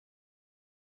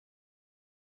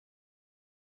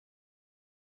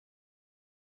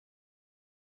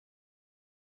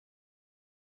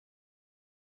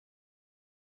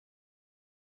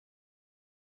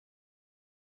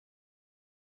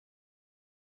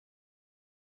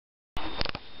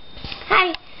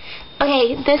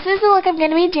Okay, this is the look I'm going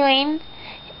to be doing.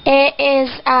 It is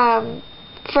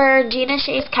for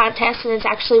JINAH'S contest, and it's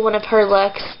actually one of her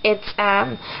looks. It's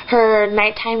her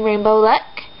nighttime rainbow look.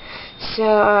 So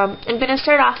I'm going to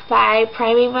start off by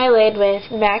priming my lid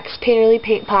with MAC's Painterly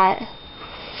Paint Pot.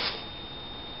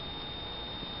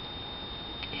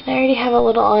 And I already have a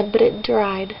little on, but it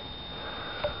dried.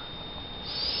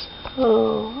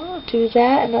 So I'll do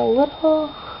that and a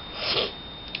little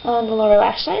on the lower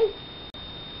lash line.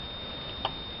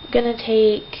 I'm going to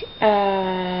take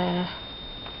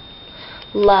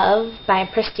Love by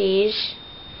Prestige.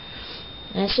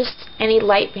 And it's just any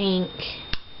light pink.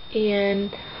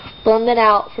 And blend it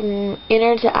out from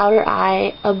inner to outer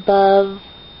eye above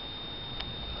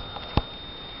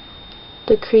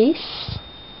the crease.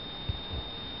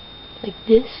 Like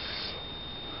this.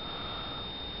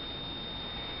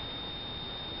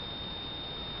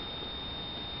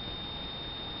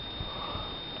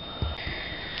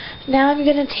 Now I'm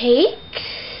going to take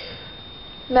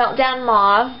Meltdown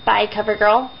Mauve by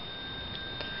CoverGirl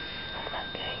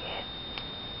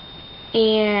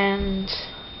and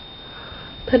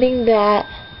putting that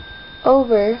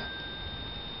over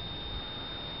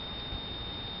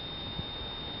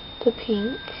the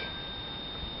pink.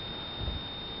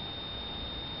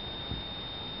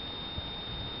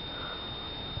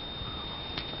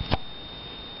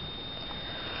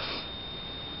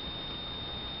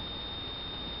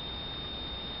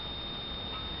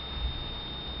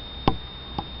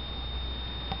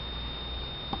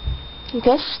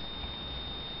 This.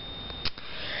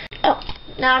 Oh,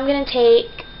 now I'm going to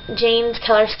take Jane's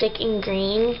Color Stick in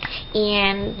green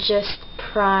and just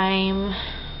prime,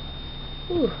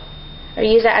 or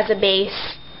use it as a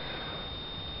base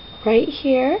right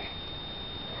here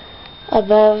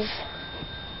above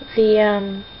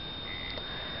the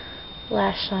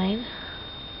lash line.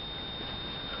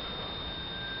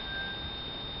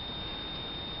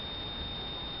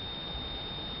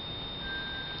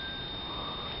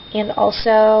 And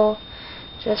also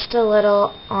just a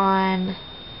little on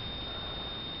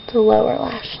the lower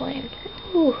lash line.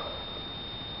 Ooh.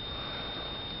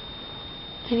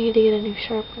 I need to get a new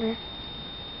sharpener.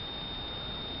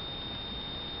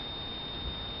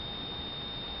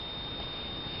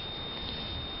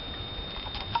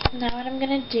 Now what I'm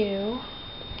going to do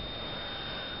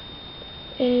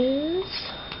is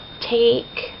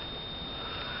take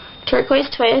Turquoise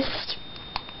Twist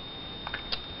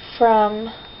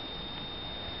from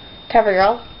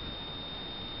CoverGirl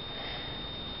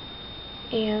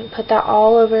and put that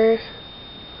all over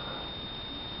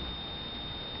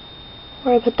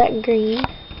where I put that green.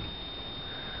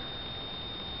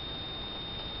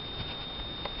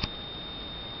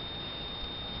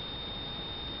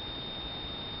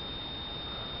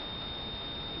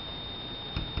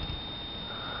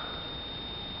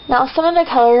 Now some of the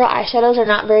CoverGirl eyeshadows are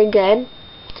not very good,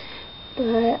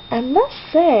 but I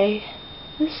must say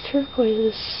this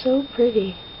turquoise is so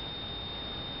pretty.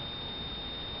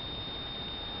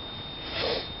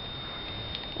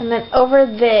 And then over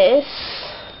this,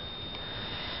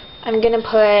 I'm going to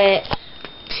put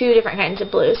two different kinds of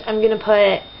blues. I'm going to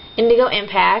put Indigo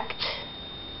Impact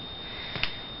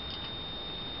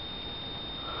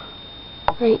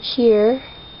right here.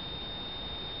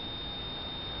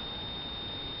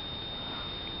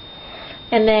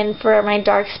 And then for my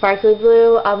dark sparkly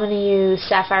blue, I'm going to use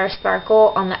Sapphire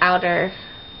Sparkle on the outer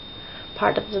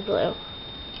part of the blue.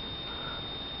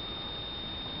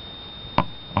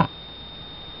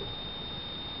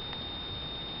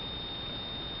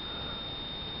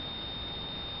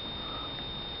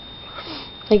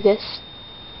 Like this.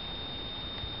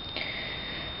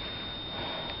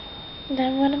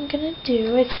 Then what I'm going to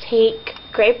do is take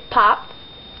Grape Pop,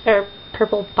 or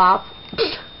Purple Pop,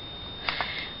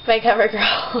 by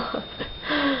CoverGirl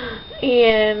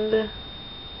and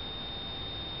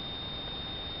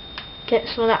get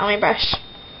some of that on my brush.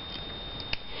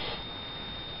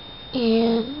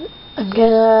 And I'm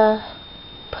gonna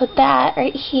put that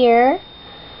right here,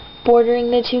 bordering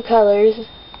the two colors,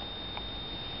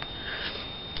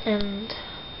 and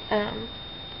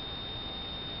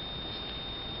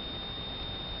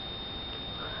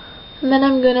then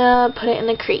I'm gonna put it in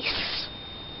the crease.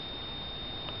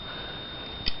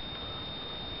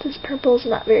 This purple is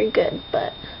not very good,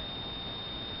 but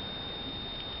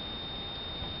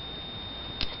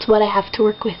it's what I have to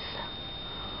work with.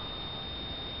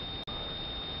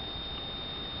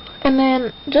 And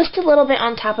then just a little bit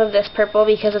on top of this purple,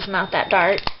 because it's not that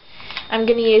dark, I'm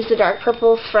going to use the dark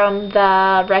purple from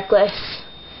the Reckless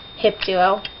Hip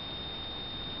Duo.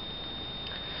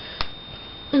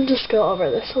 And just go over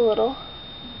this a little.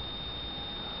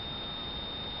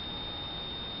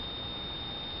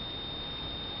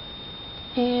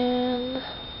 And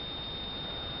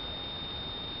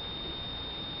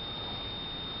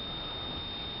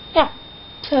yeah,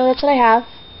 so that's what I have.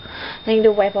 I need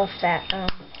to wipe off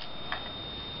that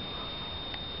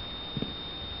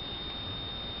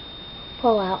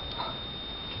fallout.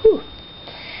 Whew.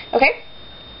 Okay.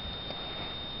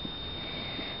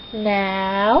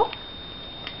 Now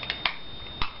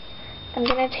I'm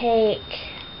gonna take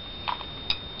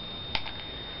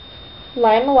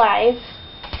Lime Alive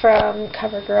from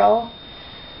CoverGirl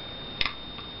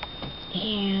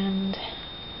and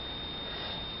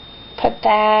put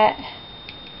that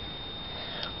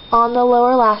on the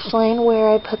lower lash line where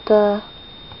I put the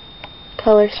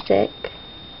color stick.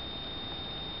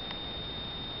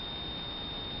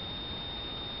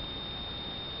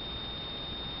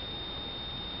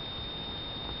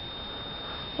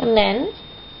 And then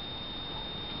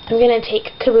I'm going to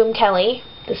take Kaboom Kelly,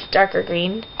 this darker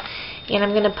green, and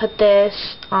I'm going to put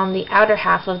this on the outer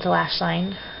half of the lash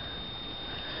line.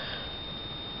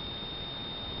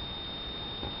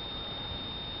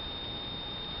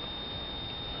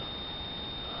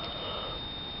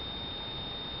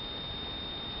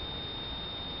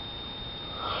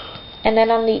 And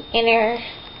then on the inner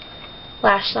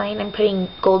lash line, I'm putting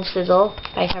Gold Sizzle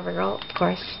by CoverGirl, of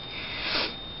course.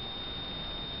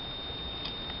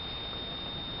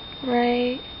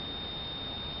 Right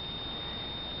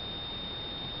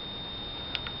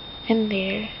in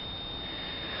there.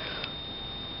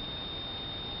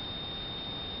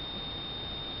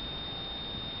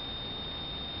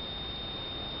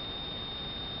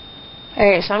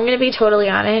 Alright, so I'm going to be totally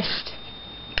honest.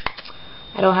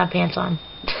 I don't have pants on.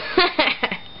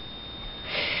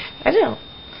 I don't.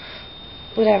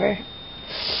 Whatever.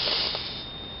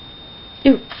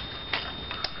 Ooh.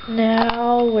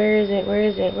 Now, where is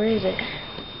it?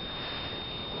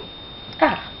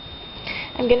 Ah.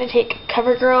 I'm going to take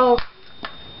CoverGirl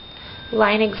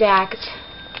Line Exact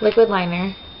liquid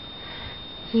liner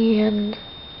and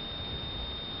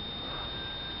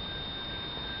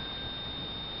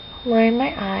line my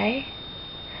eye.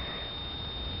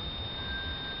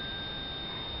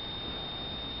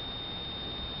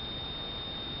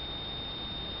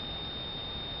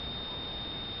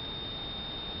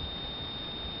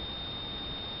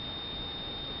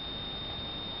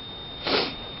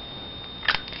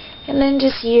 And then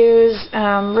just use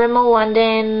Rimmel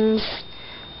London's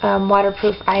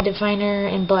waterproof eye definer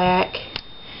in black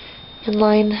and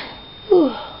line,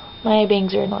 ooh, my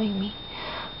bangs are annoying me,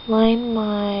 line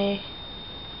my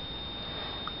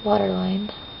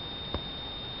waterline.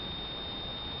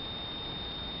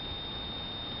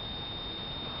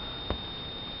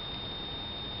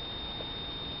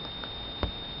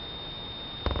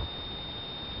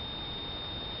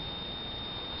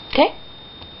 Okay.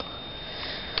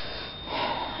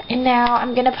 And now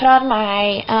I'm going to put on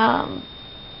my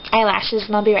eyelashes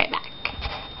and I'll be right back.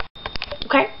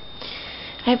 Okay.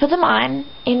 I put them on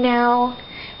and now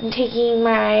I'm taking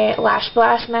my Lash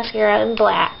Blast mascara in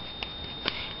black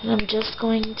and I'm just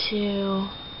going to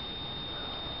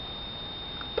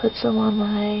put some on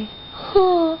my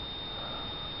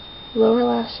lower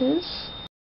lashes.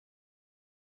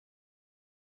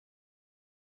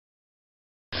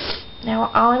 Now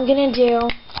all I'm going to do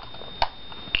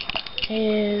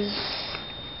is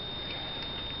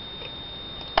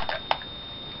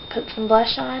put some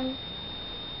blush on.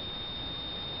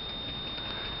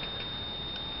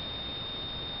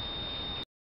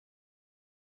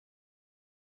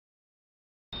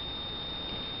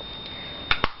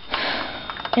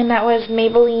 And that was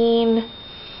Maybelline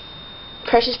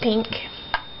Precious Pink.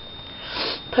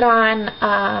 Put on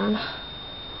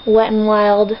Wet n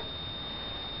Wild,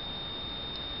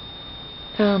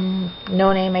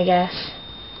 no name I guess,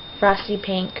 Frosty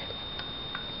Pink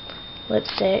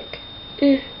lipstick.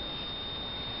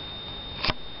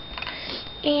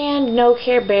 And No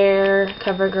Care Bear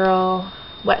CoverGirl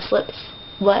Wetslicks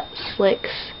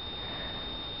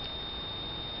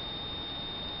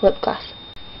lip gloss.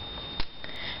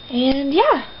 And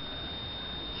yeah,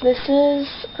 this is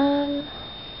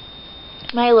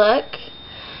my look.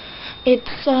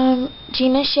 It's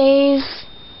JINAH'S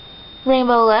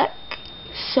rainbow look.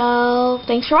 So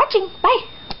thanks for watching. Bye.